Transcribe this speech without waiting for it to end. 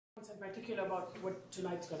particular about what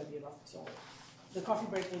tonight's going to be about. So the coffee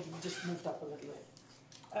break will be just moved up a little bit.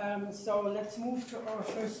 So let's move to our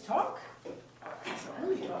first talk. So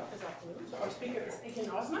our talk this afternoon. So our speaker is Ekin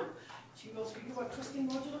Ozman. She will speak about twisting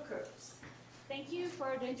modular curves. Thank you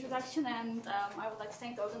for the introduction, and I would like to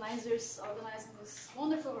thank the organizers organizing this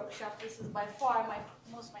wonderful workshop. This is by far my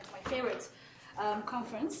favorite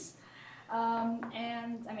conference,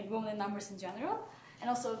 and I mean women in numbers in general. And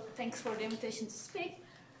also thanks for the invitation to speak.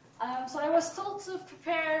 So I was told to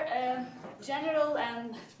prepare a general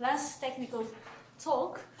and less technical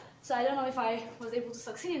talk. So I don't know if I was able to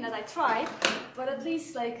succeed in that. I tried, but at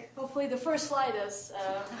least hopefully the first slide is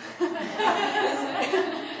an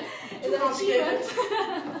achievement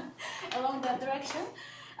along that direction.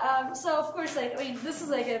 So of course, this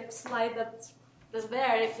is a slide that's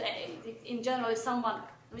there. If in general, if someone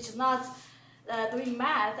which is not doing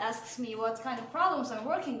math asks me what kind of problems I'm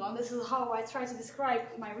working on, this is how I try to describe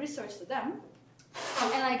my research to them.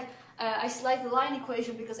 And I select the line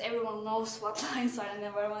equation because everyone knows what lines are and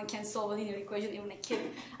everyone can solve a linear equation, even a kid,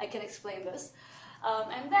 I can explain this.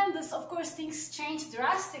 And then this, of course, things change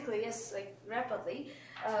drastically, yes, rapidly.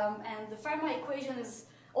 And the Fermat equation is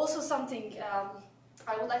also something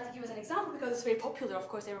I would like to give as an example because it's very popular, of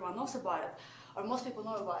course, everyone knows about it, or most people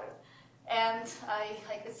know about it. And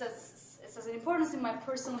it has an importance in my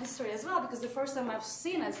personal history as well, because the first time I've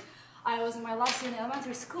seen it, I was in my last year in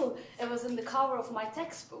elementary school. It was in the cover of my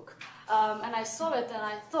textbook, and I saw it and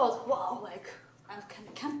I thought, wow, I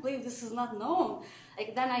can't believe this is not known.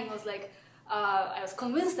 Then I was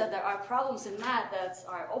convinced that there are problems in math that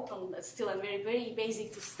are open still and very, very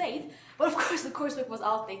basic to state. But of course, the coursework was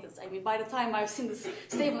outdated. I mean, by the time I've seen this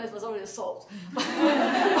statement, it was already solved. But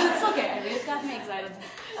it's okay. I mean, it got me excited.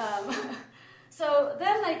 So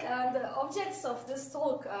then, the objects of this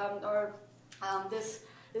talk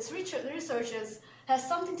this research has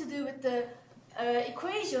something to do with the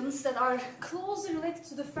equations that are closely related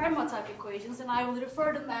to the Fermat type equations, and I will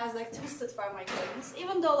refer them as twisted Fermat equations.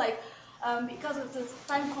 Even though because of the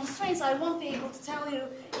time constraints, I won't be able to tell you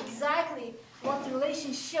exactly what the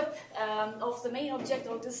relationship of the main object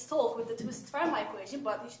of this talk with the twisted Fermat equation,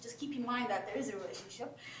 but you should just keep in mind that there is a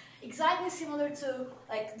relationship. Exactly similar to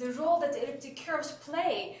the role that the elliptic curves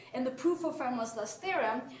play in the proof of Fermat's last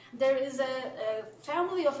theorem, there is a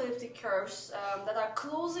family of elliptic curves that are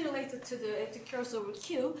closely related to the elliptic curves over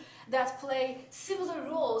Q that play similar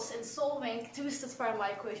roles in solving twisted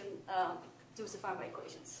Fermat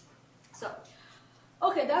equations. So,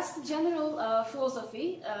 okay, that's the general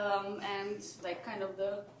philosophy and kind of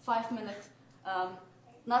the 5-minute,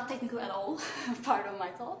 not technical at all, part of my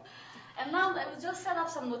talk. And now I will just set up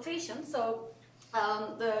some notation. So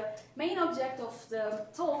the main object of the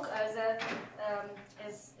talk is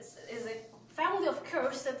a family of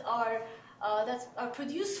curves that are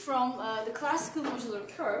produced from the classical modular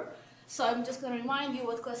curve. So I'm just going to remind you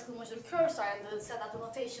what classical modular curves are and then set up the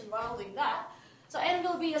notation while doing that. So n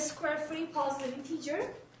will be a square-free positive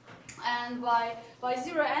integer, and by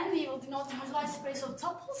 0n we will denote the moduli space of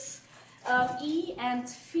tuples. E and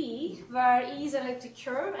phi, where E is an elliptic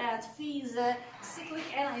curve and phi is a cyclic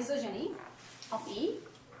n-isogeny of E.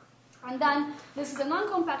 And then this is a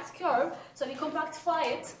non-compact curve, so we compactify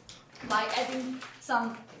it by adding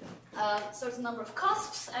some certain number of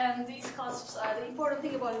cusps, and these cusps, the important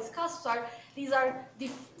thing about these cusps are, these are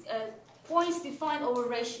points defined over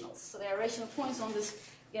rationals. So they are rational points on this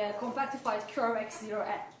compactified curve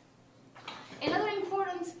x0n. Another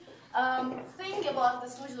important thing about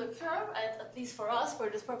this modular curve, at least for us, for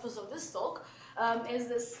the purpose of this talk, is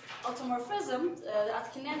this automorphism, the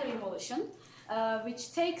Atkinian revolution,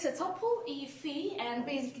 which takes a tuple E phi and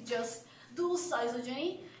basically just duals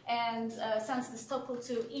isogeny and sends this tuple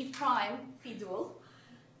to E prime phi dual.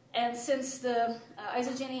 And since the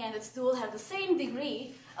isogeny and its dual have the same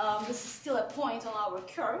degree, this is still a point on our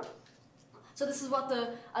curve. So this is what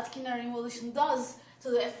the Atkinian revolution does to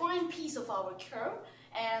the affine piece of our curve.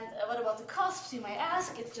 And what about the cusps, you might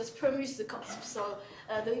ask? It just permutes the cusps. So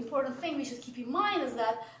the important thing we should keep in mind is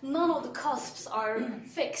that none of the cusps are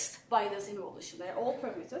fixed by this involution. They're all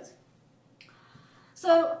permuted.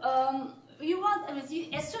 So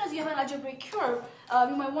as soon as you have an algebraic curve,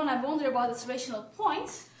 you might want to wonder about its rational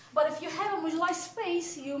points. But if you have a moduli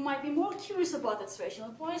space, you might be more curious about its rational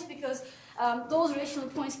points because those rational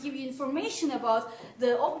points give you information about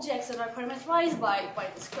the objects that are parameterized by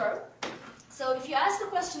this curve. So if you ask the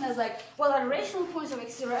question as what are the rational points of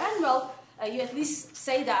x0n, well, you at least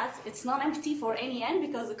say that it's not empty for any n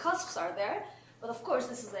because the cusps are there. But of course,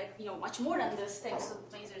 this is much more than this thanks to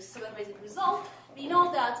Mazur's celebrated result. We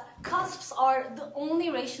know that cusps are the only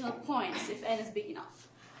rational points if n is big enough.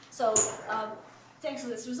 So thanks to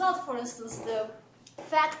this result, for instance, the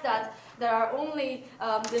fact that there are only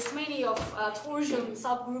this many of torsion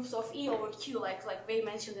subgroups of E over Q, like Wei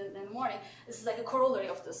mentioned in the morning, this is like a corollary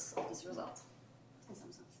of this result, in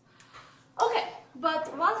some sense. Okay,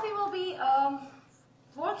 but what we will be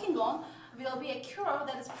working on will be a curve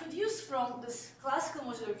that is produced from this classical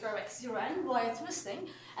modular curve x0n by twisting,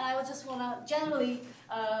 and I would just want to generally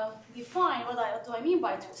define what do I mean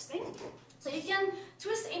by twisting. So you can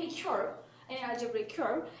twist any curve, any algebraic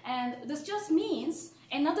curve, and this just means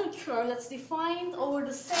another curve that's defined over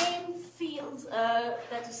the same field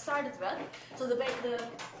that you started with. So the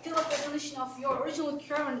field of definition of your original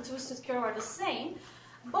curve and the twisted curve are the same,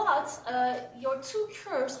 but your two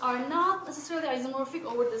curves are not necessarily isomorphic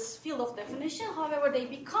over this field of definition. However, they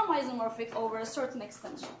become isomorphic over a certain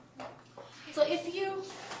extension. So if you,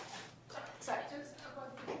 sorry. Just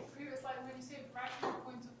about the previous slide, when you say rational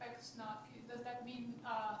points of x naught, does that mean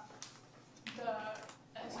the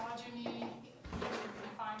isogeny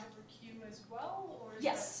defined over Q as well, or is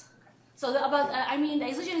yes. That, okay. So the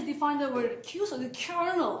isogeny is defined over Q. So the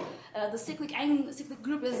kernel, the cyclic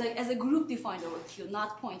group is as a group defined over Q,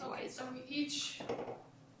 not pointwise. Okay, so each.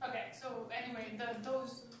 Okay, so anyway,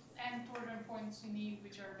 those n torsion points in E,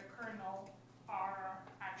 which are the kernel, are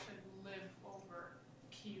actually live over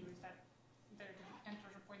Q. Is that they're the n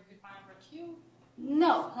torsion points defined over Q?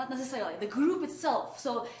 No, not necessarily. The group itself.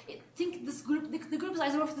 So think this group. The group is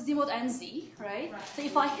isomorphic to Z mod NZ, right? So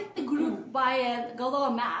if I hit the group by a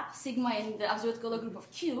Galois map, sigma in the absolute Galois group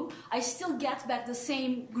of Q, I still get back the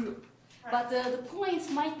same group, Right. but the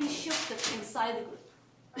points might be shifted inside the group.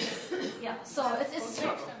 Okay. Yeah. So it's Okay.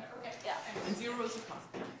 Okay. yeah. And 0 is a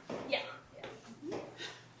constant. Yeah.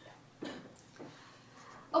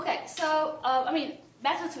 Okay, so I mean,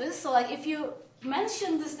 back to twist. So like, if you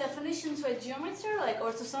mention this definition to a geometer, like,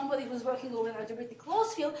 or to somebody who's working over an algebraic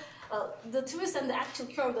closed field, the twist and the actual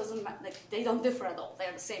curve doesn't like they don't differ at all. They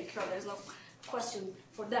are the same curve. There's no question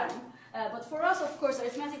for them. But for us, of course,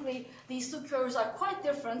 arithmetically, these two curves are quite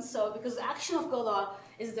different. So because the action of Galois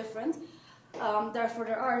is different, therefore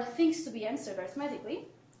there are things to be answered arithmetically.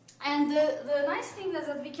 And the nice thing is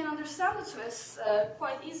that we can understand the twists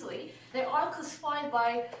quite easily. They are classified by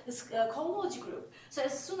this cohomology group. So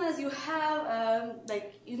as soon as you have,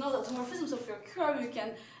 you know the automorphisms of your curve, you can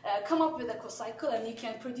come up with a cocycle and you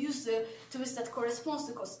can produce the twist that corresponds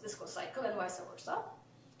to this cocycle and vice versa.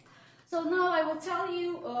 So now I will tell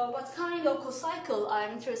you what kind of cocycle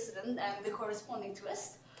I'm interested in and the corresponding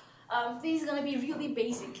twist. This is going to be really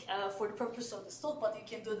basic for the purpose of this talk, but you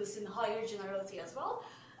can do this in higher generality as well.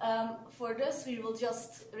 For this, we will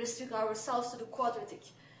just restrict ourselves to the quadratic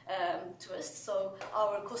twist. So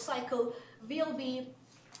our cocycle will be,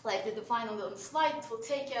 like they define on the slide, it will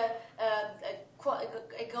take a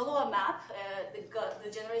Galois map, the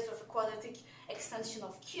generator of a quadratic extension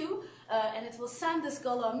of Q, and it will send this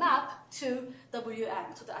Galois map to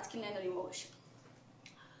Wn, to the Atkin-Linear involution.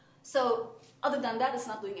 So other than that, it's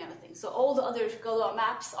not doing anything. So all the other Galois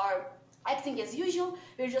maps are acting as usual.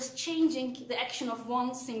 We're just changing the action of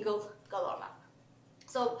one single Galois map.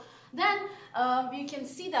 So then you can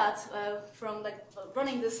see that from like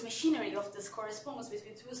running this machinery of this correspondence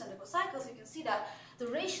between twists and the cocycles, you can see that the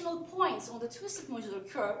rational points on the twisted modular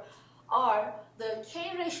curve are the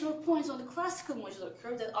k rational points on the classical modular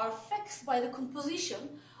curve that are fixed by the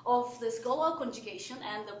composition of this Galois conjugation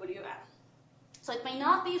and Wn. So it may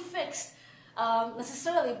not be fixed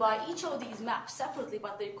necessarily by each of these maps separately,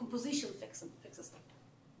 but their composition fixes them.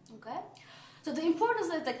 Okay? So the importance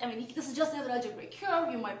is that, I mean, this is just another algebraic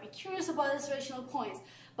curve. You might be curious about its rational points,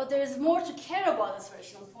 but there is more to care about its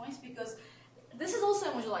rational points because this is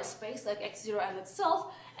also a moduli space, like x0n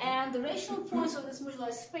itself, and the rational points of this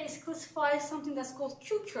moduli space classify something that's called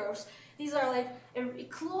Q curves. These are like a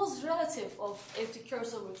close relative of elliptic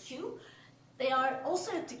curves over Q. They are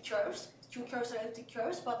also elliptic curves. Q curves are elliptic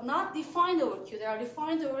curves, but not defined over Q. They are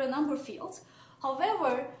defined over a number field.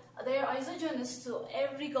 However, they are isogenous to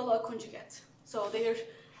every Galois conjugate. So their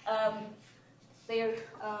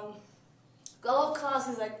Galois class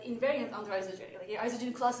is like invariant under isogeny. Like the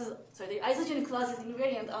isogeny class is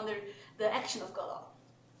invariant under the action of Galois.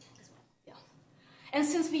 Yeah. And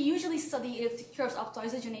since we usually study elliptic curves up to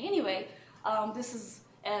isogeny anyway, this is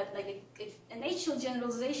like a natural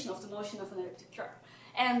generalization of the notion of an elliptic curve.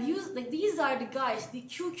 And these are the guys. The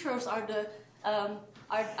Q curves are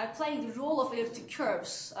are playing the role of elliptic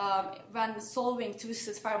curves when solving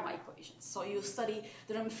twisted Fermat equations. So you study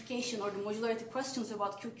the ramification or the modularity questions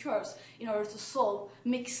about Q curves in order to solve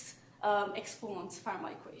mixed exponent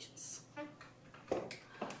Fermat equations.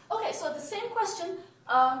 Okay, so the same question,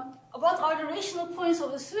 what are the rational points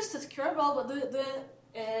of the twisted curve? Well, the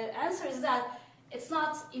answer is that it's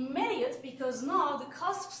not immediate because now the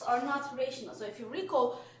cusps are not rational. So if you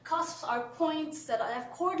recall, cusps are points that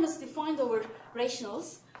have coordinates defined over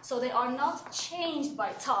rationals, so they are not changed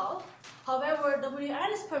by tau. However,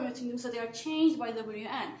 Wn is permitting them, so they are changed by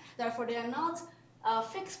Wn. Therefore, they are not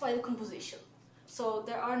fixed by the composition. So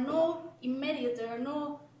there are no immediate, there are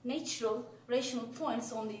no natural rational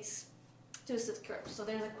points on these twisted curves. So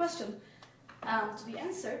there's a question to be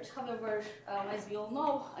answered. However, as we all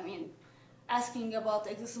know, I mean, asking about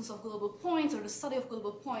the existence of global points or the study of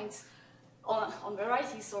global points on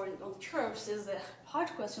varieties or on curves is a hard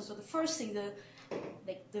question. So the first thing,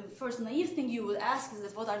 the first naive thing you would ask is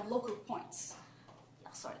that what are the local points?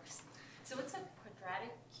 Yeah, sorry. So what's a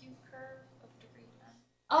quadratic cube curve of degree n?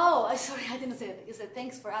 Oh, sorry, I didn't say that. I said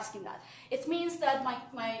thanks for asking that. It means that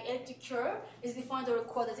my elliptic curve is defined over a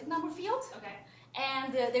quadratic number field. Okay.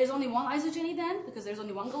 And there's only one isogeny then, because there's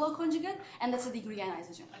only one Galois conjugate, and that's a degree n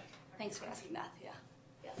isogeny. Okay. Thanks for asking that, yeah.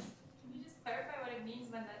 Yes. Can you just clarify what it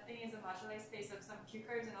means when that thing is a moduli space of some Q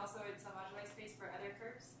curves and also it's a moduli space for other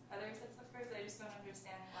curves, other sets of curves? I just don't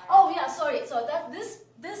understand why. Oh yeah, sorry. So that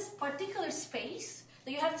this particular space, so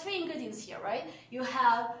you have three ingredients here, right? You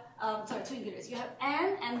have two ingredients. You have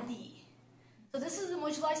n and d. So this is the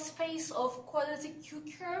moduli space of quadratic Q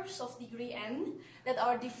curves of degree n that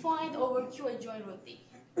are defined over Q adjoint root d.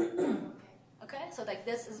 Okay, so like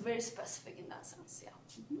this is very specific in that sense, yeah.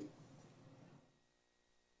 Mm-hmm.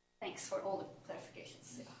 Thanks for all the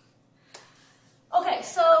clarifications. Yeah. Okay,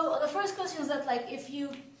 so the first question is that like if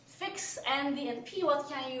you fix n, d, and p, what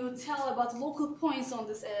can you tell about local points on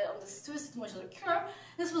this twisted modular curve?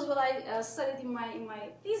 This was what I studied in my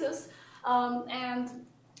thesis, and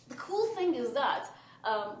the cool thing is that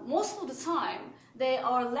most of the time they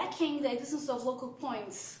are lacking the existence of local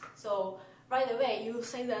points. So right away you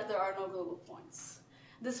say that there are no global points.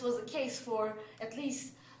 This was the case for at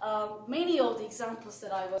least many of the examples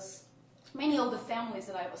that many of the families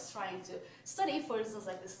that I was trying to study. For instance,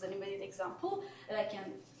 like this is an immediate example that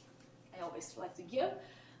I always like to give.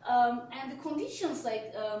 And the conditions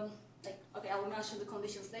okay, I will mention the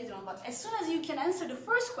conditions later on, but as soon as you can answer the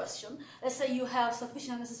first question, let's say you have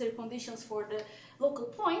sufficient necessary conditions for the local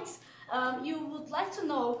points, you would like to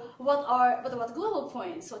know what about global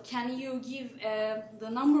points. So can you give the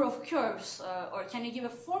number of curves, or can you give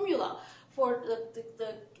a formula for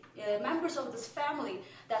the members of this family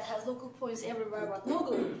that has local points everywhere but no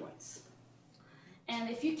global points? And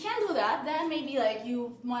if you can do that, then maybe like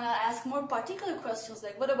you want to ask more particular questions,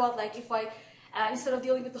 like what about like if I instead of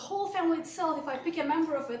dealing with the whole family itself, if I pick a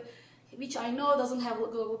member of it, which I know doesn't have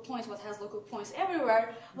global points but has local points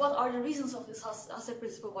everywhere, what are the reasons of this Hasse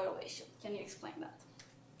principle violation? Can you explain that?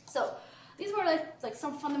 So these were like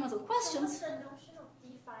some fundamental questions. So what's the notion of d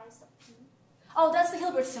phi sub p? Oh, that's the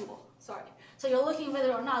Hilbert symbol. Sorry. So you're looking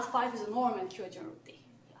whether or not 5 is a norm in Q adjoint root d.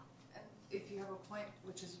 Yeah. And if you have a point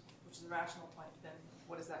which is a rational point, then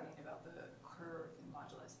what does that mean about the curve in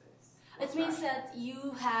moduli space? It means that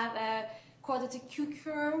you have a quadratic Q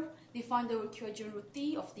curve defined over Q adjoint root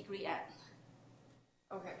d of degree n.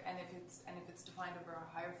 Okay, and if it's defined over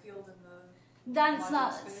a higher field in the then it's moduli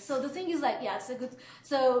not. space? So the thing is like, yeah, it's a good.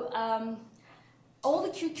 So all the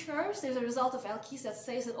Q curves, there's a result of Elkies that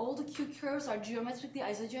says that all the Q curves are geometrically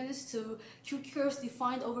isogenous to Q curves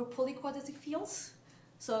defined over polyquadratic fields.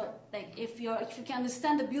 So like if you can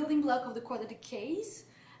understand the building block of the quadratic case,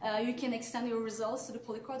 you can extend your results to the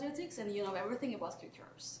polyquadratics, and you know everything about Q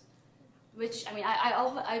curves. Which I mean,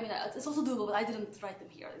 I mean, it's also doable, but I didn't write them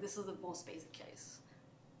here. This is the most basic case.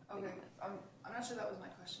 Okay, I'm not sure that was my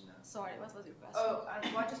question though. Sorry, what was your question? Oh,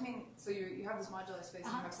 well, I just mean, so you have this moduli space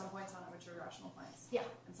and you have some points on it which are rational points. Yeah.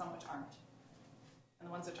 And some which aren't. And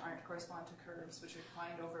the ones which aren't correspond to curves which are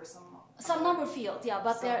defined over some number field, yeah,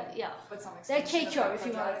 but they're, yeah. But some they're extension K curve, of if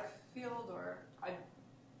you quadratic like. field, or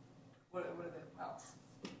what are they?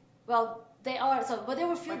 Well, Well, they are, so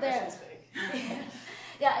whatever field my they're... question's big.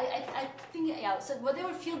 Yeah, I think, yeah, so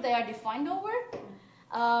whatever field they are defined over,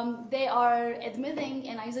 they are admitting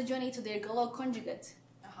an isogeny to their Galois conjugate.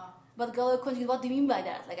 But Galois conjugate, what do you mean by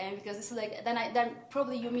that? Like, I mean, because this is like, then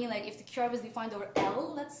probably you mean like if the curve is defined over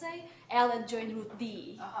L, let's say, L adjoint root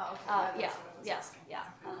D. Okay, Exactly,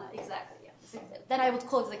 yeah. Then I would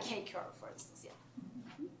call it the K curve, for instance, yeah.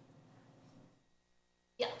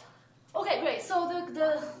 Yeah. Okay, great. So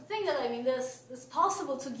the thing that I mean, it's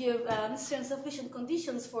possible to give necessary and sufficient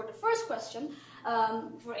conditions for the first question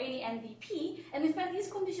for any NDP, and in fact, these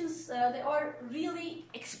conditions they are really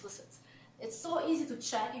explicit. It's so easy to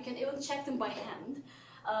check. You can even check them by hand.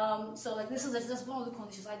 So like this is just one of the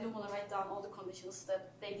conditions. I didn't want to write down all the conditions that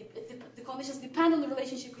the conditions depend on the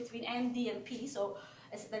relationship between N, D, and P. So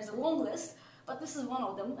there's a long list. but this is one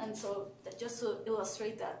of them, and so that just to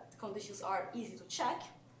illustrate that conditions are easy to check.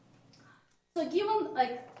 So given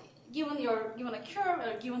a curve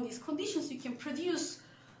or given these conditions, you can produce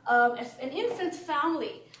an infinite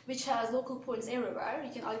family which has local points everywhere.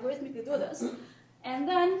 You can algorithmically do this, and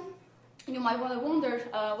then you might want to wonder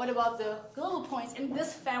what about the global points in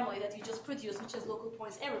this family that you just produced, which has local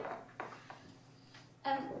points everywhere.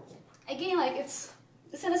 And again, like it's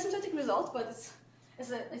an asymptotic result, but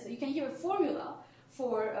you can give a formula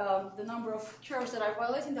for the number of curves that are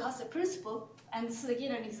violating the Hasse principle, and this is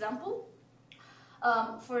again an example.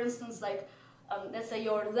 For instance, like let's say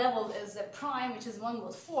your level is a prime, which is 1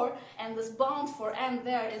 mod 4, and this bound for n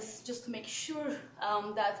there is just to make sure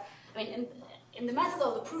that, I mean, in the method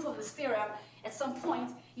of the proof of this theorem, at some point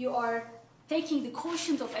you are taking the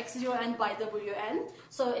quotient of x0n by wn,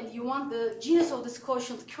 so and you want the genus of this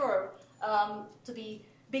quotient curve to be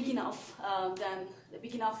big enough,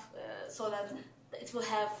 so that it will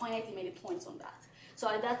have finitely many points on that. So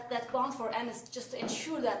that bound for n is just to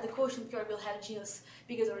ensure that the quotient curve will have genus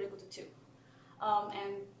bigger or equal to 2.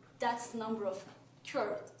 And that's the number of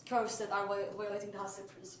curves that are violating the Hasse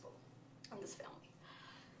principle in this family.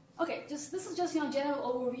 Okay, this is just general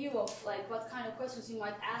overview of like what kind of questions you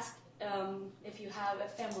might ask if you have a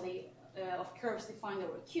family of curves defined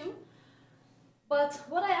over Q. But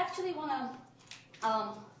what I actually want to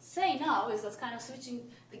say now is that's kind of switching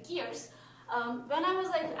the gears. When I was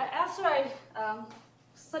like, after I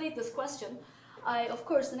studied this question, of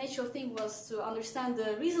course, the natural thing was to understand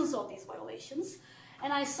the reasons of these violations.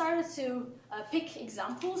 And I started to pick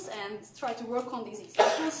examples and try to work on these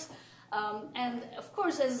examples. And of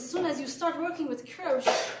course, as soon as you start working with curves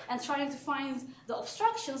and trying to find the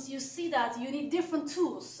obstructions, you see that you need different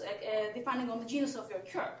tools depending on the genus of your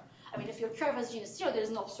curve. I mean, if your curve has genus 0, there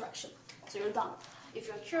is no obstruction, so you're done. If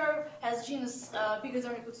your curve has genus bigger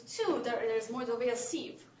than or equal to 2, there's model via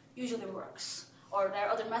sieve, usually works. Or there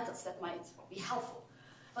are other methods that might be helpful.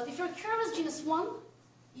 But if your curve is genus 1,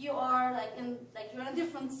 you are you're in a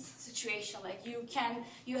different situation. Like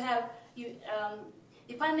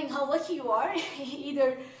depending how lucky you are,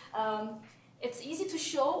 either it's easy to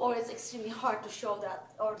show or it's extremely hard to show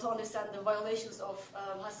that or to understand the violations of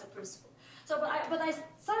Hasse principle. So, but I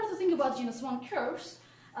started to think about genus 1 curves,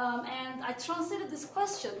 and I translated this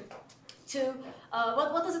question to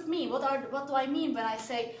what does it mean? What do I mean when I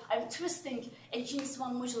say I'm twisting a genus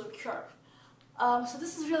 1 modular curve? So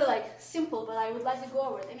this is really like simple, but I would like to go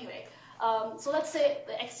over it anyway. So let's say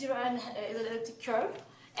the x0n is an elliptic curve,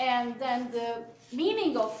 and then the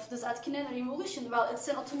meaning of this Atkinson revolution, well, it's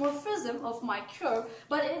an automorphism of my curve,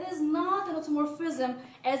 but it is not an automorphism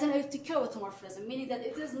as an elliptic curve automorphism, meaning that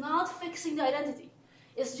it is not fixing the identity.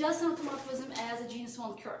 It's just an automorphism as a genus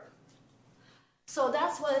 1 curve. So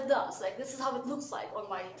that's what it does. Like, this is how it looks like on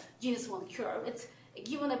my genus 1 curve. It's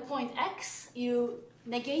given a point x, you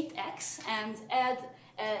negate x and add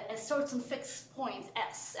a certain fixed point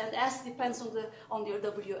s, and s depends on your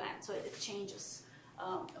wn, so it changes,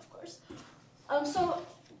 of course. So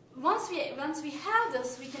once we have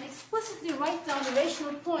this, we can explicitly write down the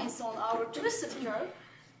rational points on our twisted curve.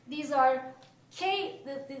 These are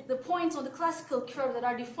the points on the classical curve that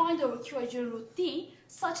are defined over qij root d,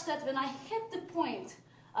 such that when I hit the point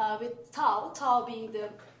with tau being the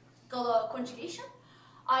Galois conjugation,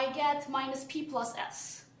 I get minus p plus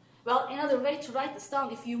s. Well, another way to write this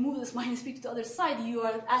down, if you move this minus p to the other side, you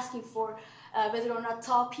are asking for whether or not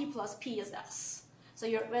tau p plus p is s. So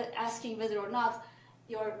you're asking whether or not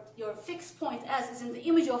your fixed point s is in the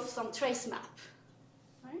image of some trace map,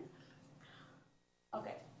 right?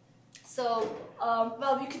 Okay. So,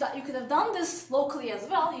 well, you could have done this locally as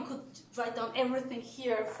well. You could write down everything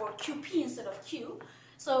here for QP instead of Q.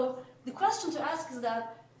 So the question to ask is that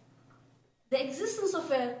the existence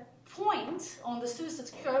of a point on the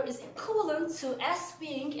twisted curve is equivalent to S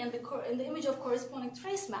being in the image of corresponding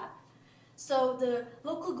trace map. So the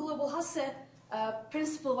local global Hasse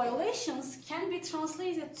principle violations can be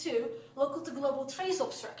translated to local to global trace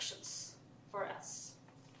obstructions for S.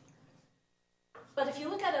 But if you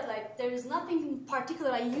look at it, like, there is nothing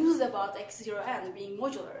particular I used about x0n being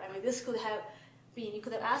modular. I mean, this could have been, you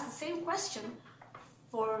could have asked the same question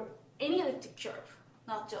for any elliptic curve,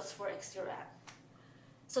 not just for x0n.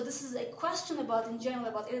 So this is a question about, in general,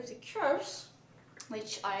 about elliptic curves,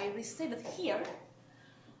 which I restated here.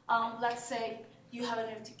 Let's say you have an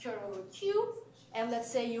elliptic curve over Q, and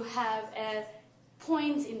let's say you have a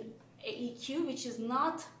point in EQ, which is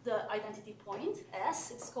not the identity point,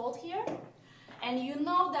 S, it's called here. And you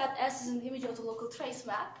know that S is an image of the local trace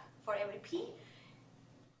map for every P.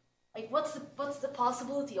 Like, what's the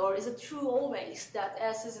possibility, or is it true always that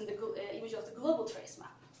S is in the image of the global trace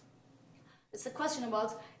map? It's a question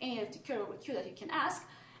about any empty curve over Q that you can ask.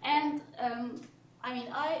 And I mean,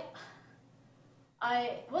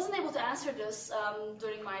 I wasn't able to answer this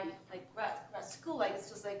during my grad school. Like it's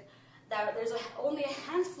just like there's only a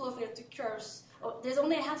handful of elliptic curves. There's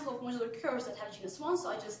only a handful of modular curves that have genus 1, so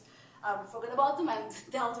I just forgot about them and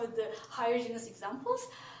dealt with the higher genus examples.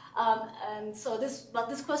 And so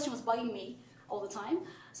this question was bugging me all the time.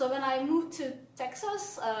 So when I moved to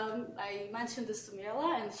Texas, I mentioned this to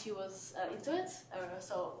Mirella, and she was into it.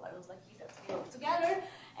 So I was like, let's go together,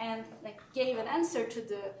 and gave an answer to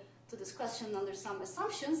this question under some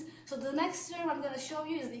assumptions. So the next theorem I'm going to show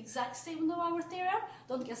you is the exact same Neuauer theorem.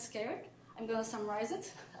 Don't get scared. I'm going to summarize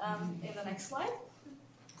it in the next slide.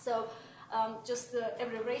 So just the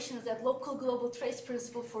abbreviation is that local global trace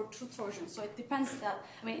principle for true torsion. So it depends that,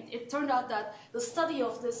 I mean, it turned out that the study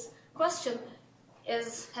of this question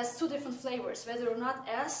has two different flavors, whether or not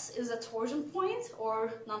S is a torsion point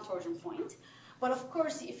or non-torsion point. But of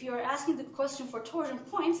course, if you're asking the question for torsion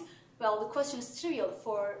points, well, the question is trivial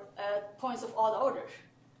for points of odd order.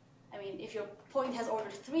 I mean, if your point has order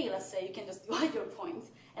 3, let's say, you can just divide your point,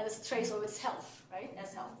 and it's a trace of itself, right?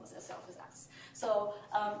 S half plus S half is S. So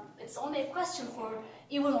it's only a question for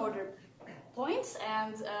even order points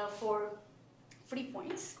and for free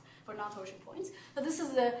points, for non-torsion points. So this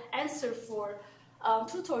is the answer for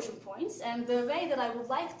true torsion points. And the way that I would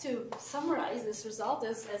like to summarize this result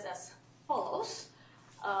is as follows.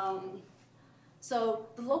 So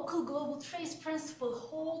the local global trace principle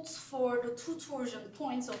holds for the two torsion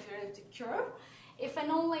points of your elliptic curve if and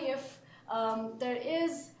only if there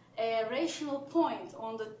is a rational point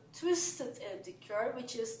on the twisted elliptic curve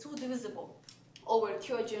which is 2 divisible over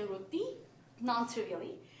Q adjoint root D,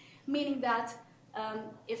 non-trivially, meaning that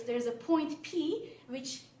if there's a point P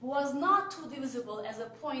which was not 2 divisible as a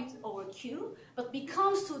point over Q, but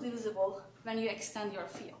becomes 2 divisible when you extend your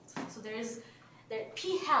field. So the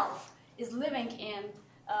P half is living in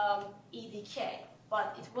EDK,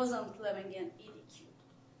 but it wasn't living in EDQ.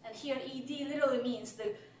 And here ED literally means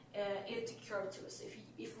the elliptic curve too. So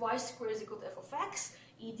if y squared is equal to f of x,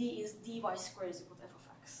 ED is dy squared is equal to f of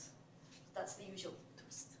x. That's the usual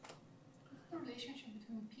twist. What's the relationship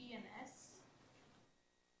between P and S?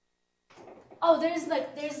 Oh, there's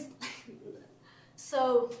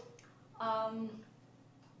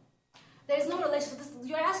no relation.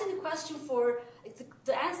 You're asking the question for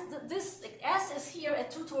the answer. S is here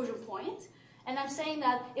at 2 torsion point, and I'm saying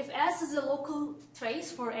that if S is a local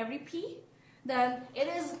trace for every P, then it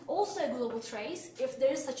is also a global trace if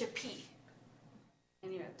there is such a P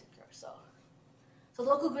in your elliptic curve. So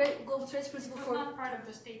local global trace principle It's for. not part of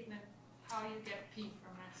the statement how you get P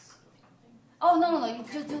from S. Oh no!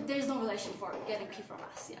 There's no relation for getting P from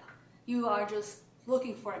S. Yeah, you are just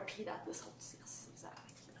looking for a P that this holds. Yes,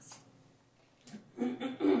 exactly. Yes.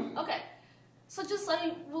 Okay. So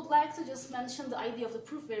I would like to just mention the idea of the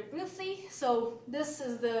proof very briefly. So this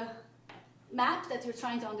is the map that you're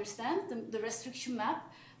trying to understand, the restriction map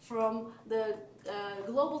from the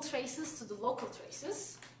global traces to the local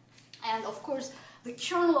traces. And of course, the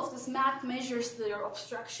kernel of this map measures their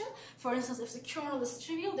obstruction. For instance, if the kernel is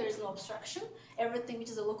trivial, there is no obstruction. Everything which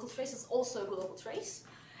is a local trace is also a global trace.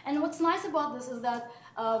 And what's nice about this is that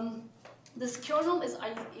this kernel is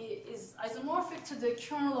isomorphic to the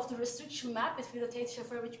kernel of the restriction map between the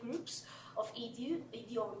Tate-Shafarevich groups of ED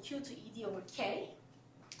over Q to ED over K.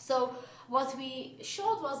 So what we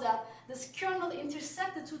showed was that this kernel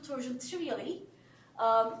intersects the 2 torsion trivially.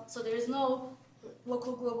 So there is no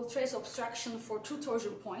local global trace obstruction for 2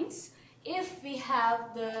 torsion points if we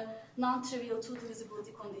have the non-trivial 2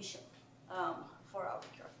 divisibility condition for our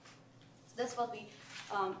curve. So that's what we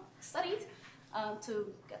studied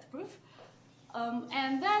to get the proof.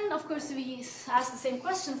 And then, of course, we asked the same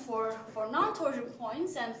question for non-torsion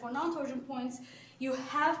points. And for non-torsion points, you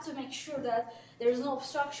have to make sure that there is no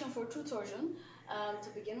obstruction for true torsion to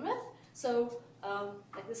begin with. So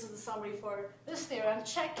this is the summary for this theorem.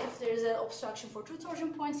 Check if there is an obstruction for true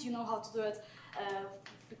torsion points. You know how to do it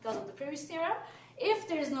because of the previous theorem. If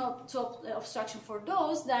there is no obstruction for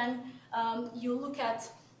those, then you look at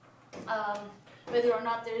whether or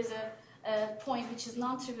not there is a point which is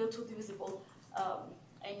non-trivial 2 divisible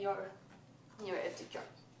in your elliptic curve.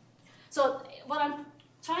 So what I'm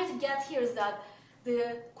trying to get here is that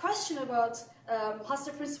the question about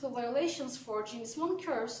Husserl principle violations for genus 1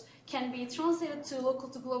 curves can be translated to local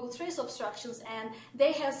to global trace obstructions, and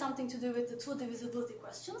they have something to do with the 2 divisibility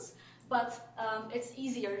questions. But it's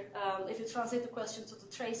easier if you translate the question to the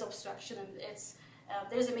trace obstruction, and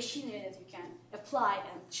there's a machinery that you can apply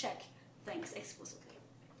and check things explicitly.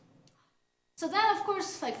 So then, of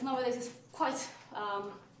course, nowadays it's quite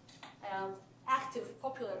active,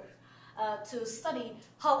 popular to study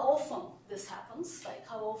how often this happens, like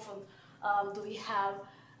how often do we have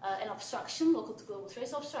an obstruction, local to global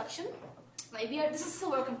trace obstruction. Maybe this is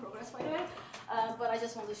still work in progress, by the way, but I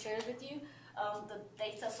just want to share it with you, the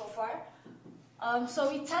data so far.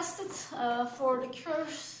 So we tested for the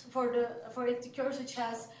curves, for the curves which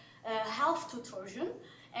has half-2 torsion,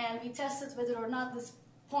 and we tested whether or not this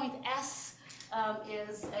point S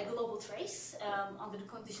is a global trace under the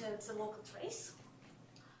condition that it's a local trace.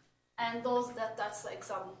 And that's like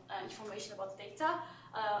some information about the data.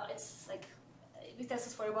 It's like we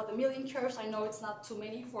tested for about 1 million curves. I know it's not too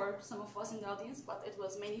many for some of us in the audience, but it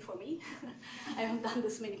was many for me. I haven't done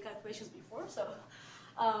this many calculations before, so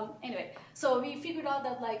anyway. So we figured out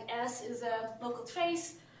that like S is a local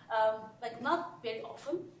trace, like not very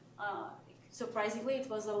often. Surprisingly, it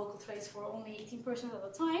was a local trace for only 18% of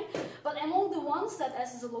the time. But among the ones that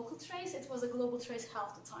S is a local trace, it was a global trace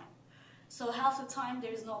half the time. So half the time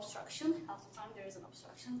there is no obstruction, half the time there is an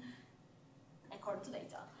obstruction, according to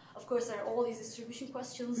data. Of course, there are all these distribution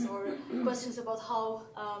questions or questions about how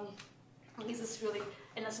is this really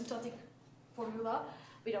an asymptotic formula?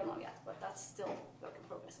 We don't know yet, but that's still work in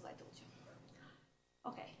progress, as I told you.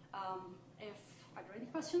 Okay, are there any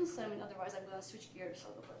questions? I mean, otherwise I'm going to switch gears a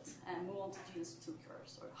little bit and move on to genus 2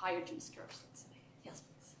 curves, or higher genus curves, let's say. Yes,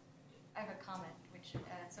 please. I have a comment, which,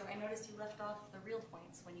 so I noticed you left off the real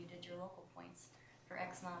points when you did your local points for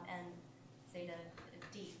x naught n zeta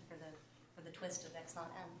d for the twist of x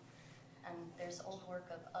naught n. And there's old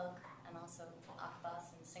work of Ugg and also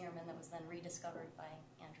Akbas and Singerman that was then rediscovered by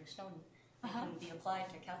Andrew Snowden. They can be applied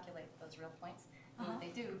to calculate those real points. And what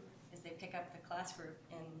they do is they pick up the class group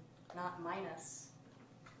in not minus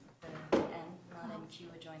the n, not in q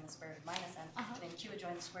adjoin the square root of minus n, but in q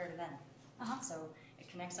adjoin the square root of n. So it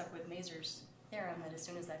connects up with Mazur's theorem that as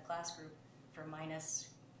soon as that class group for minus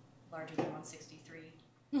larger than 163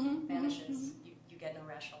 vanishes, you get no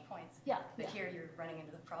rational points. But here you're running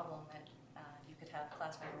into the problem that you could have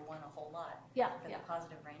class member 1 a whole lot within the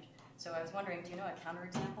positive range. So I was wondering, do you know a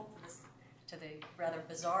counterexample to this, to the rather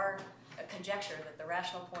bizarre conjecture that the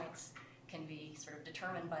rational points can be sort of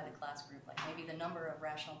determined by the class group, like maybe the number of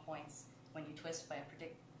rational points when you twist by a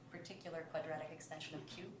particular quadratic extension of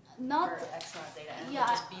Q for x naught zeta n would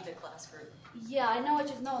just be the class group. Yeah, I know what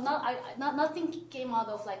you know. Nothing came out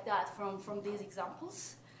of like that from these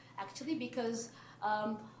examples, actually, because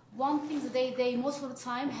one thing that they most of the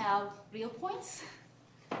time have real points.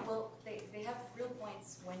 Well, they have real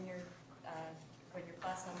points when your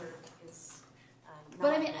class number is.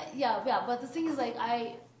 But I mean, but the thing is, like,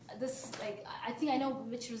 I think I know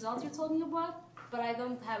which result you're talking about, but I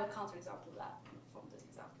don't have a counterexample of that from these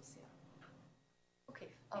examples. Yeah. Okay,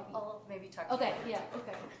 I'll maybe talk. Okay. Yeah.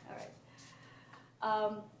 Okay. All right.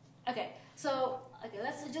 Okay. So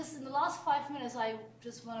let's just in the last 5 minutes, I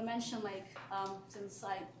just want to mention since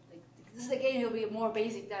this is again will be more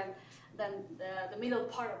basic than the middle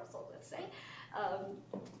part of the talk. Let's say,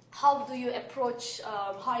 how do you approach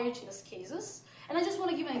higher genus cases? And I just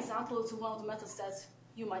want to give an example to one of the methods that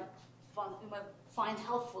you might find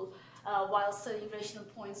helpful while studying rational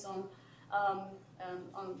points on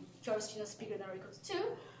curves genus bigger than or equal to 2.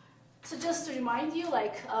 So just to remind you,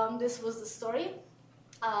 this was the story.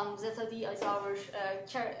 Zeta d is our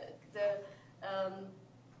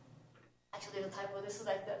actually the typo. This is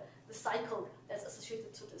like the cycle that's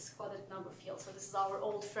associated to this quadratic number field. So this is our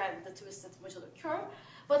old friend, the twisted modular curve.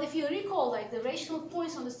 But if you recall, the rational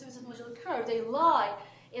points on this twisted modular curve, they lie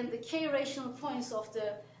in the k rational points of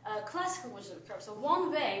the classical modular curve. So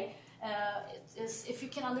one way is if you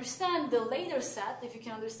can understand the later set, if you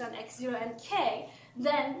can understand x0 and k,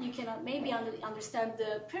 then you can maybe understand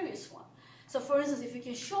the previous one. So for instance, if you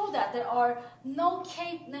can show that there are no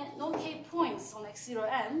k points on x0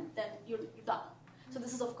 n, then you're done. So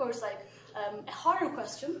this is of course a harder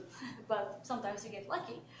question, but sometimes you get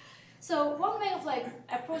lucky. So one way of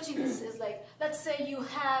approaching this is let's say you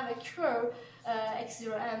have a curve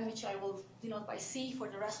x0n, which I will denote by C for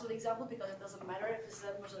the rest of the example because it doesn't matter if it's a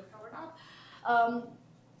modular curve or not.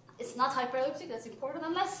 It's not hyperelliptic, that's important.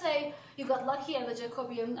 And let's say you got lucky and the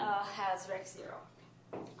Jacobian has rec 0.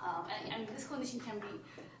 And this condition can be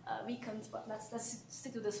weakened, but let's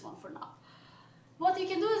stick to this one for now. What you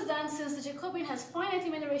can do is then, since the Jacobian has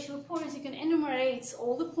finitely many rational points, you can enumerate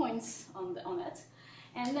all the points on it.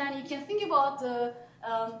 And then you can think about the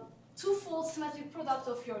twofold symmetric product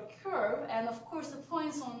of your curve, and of course the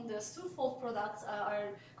points on this twofold product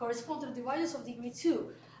correspond to the divisors of degree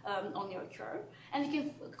 2 on your curve. And you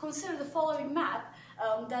can consider the following map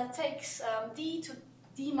that takes d to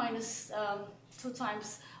d minus 2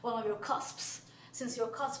 times one of your cusps. since your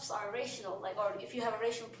cusps are rational, like, or if you have a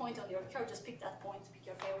rational point on your curve, just pick that point, pick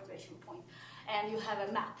your favorite rational point, and you have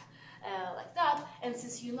a map like that. And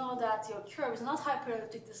since you know that your curve is not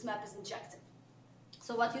hyperelliptic, this map is injected.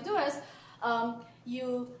 So what you do is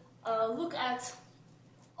you look at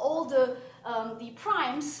all the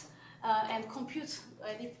primes and compute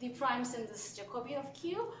the primes in this Jacobian of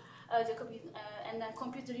Q, and then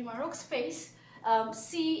compute the Riemann-Roch space.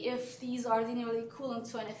 See if these are linearly equivalent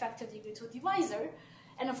to an effective degree 2 divisor,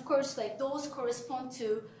 and of course, like, those correspond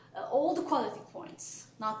to all the quadratic points,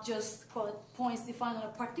 not just points defined on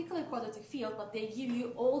a particular quadratic field, but they give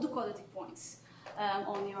you all the quadratic points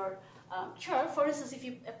on your curve. For instance, if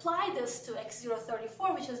you apply this to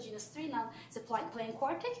x034, which is genus 3, now it's a plane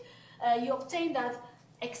quartic, you obtain that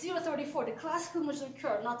x034, the classical modular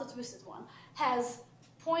curve, not the twisted one, has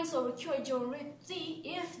points over Q adjoint with D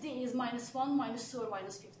if D is -1, -2, or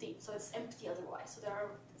 -15. So it's empty otherwise. So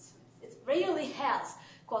it rarely has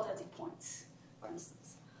quadratic points, for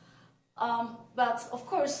instance. But of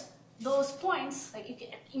course, those points, like,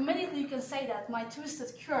 immediately you can say that my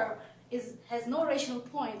twisted curve has no rational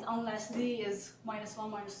point unless D is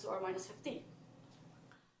 -1, -2, or -15.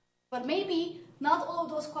 But maybe not all of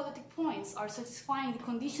those quadratic points are satisfying the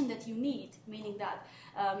condition that you need, meaning that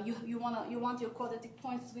you want your quadratic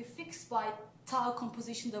points to be fixed by tau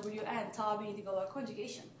composition Wn, tau being the Galois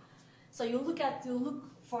conjugation. So you look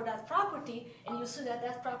for that property, and you see that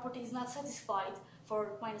that property is not satisfied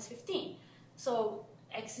for -15. So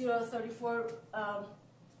x034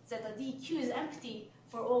 zeta dq is empty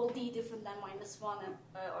for all d different than -1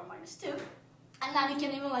 or -2. And then you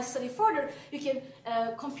can even, like, study further. You can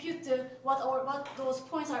compute what those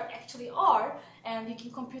points actually are, and you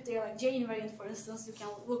can compute their, like, J invariant, for instance. You can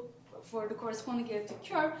look for the corresponding elliptic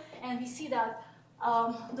curve, and we see that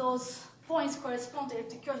those points correspond to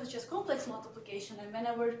elliptic curves which has complex multiplication. And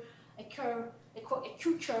whenever a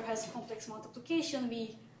Q curve has complex multiplication,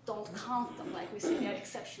 we don't count them. Like, we say they're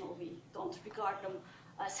exceptional. We don't regard them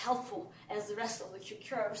as helpful as the rest of the Q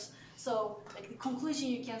curves. So, like, the conclusion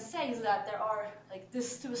you can say is that there are, like, this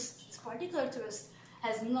particular twist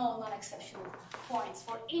has no non-exceptional points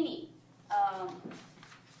for any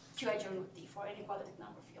Q adjoint with D, for any quadratic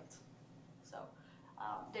number field. So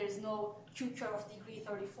there is no Q curve of degree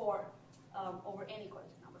 34 over any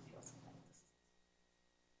quadratic number field.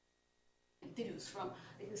 This is deduced from,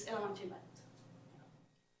 like, this elementary method.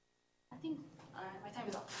 I think my time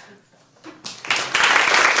is up.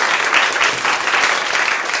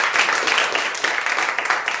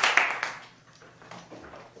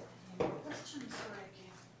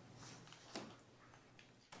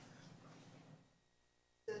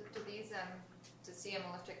 Do CM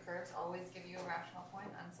elliptic curves always give you a rational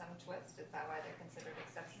point on some twist? Is that why they're considered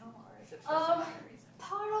exceptional, or is it for some other reason?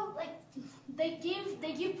 Part of, like,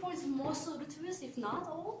 they give points most of the twists, if not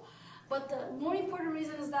all. But the more important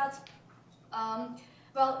reason is that,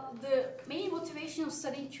 well, the main motivation of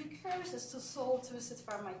studying Q curves is to solve twisted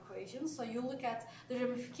Fermat equations. So you look at the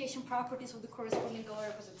ramification properties of the corresponding Galois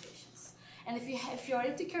representations. And if your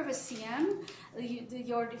elliptic curve is CM,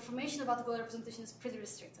 your information about the Galois representation is pretty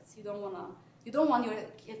restricted. So you don't want your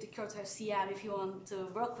elliptic curve to have CM if you want to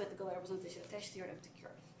work with the Galois representation attached to your elliptic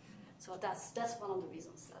curve. So that's one of the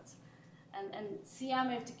reasons. And CM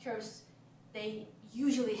elliptic curves, they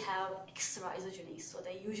usually have extra isogenies, so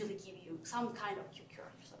they usually give you some kind of Q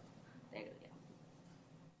curve. So there you go.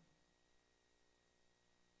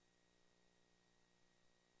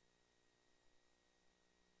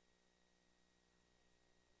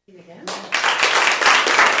 Again.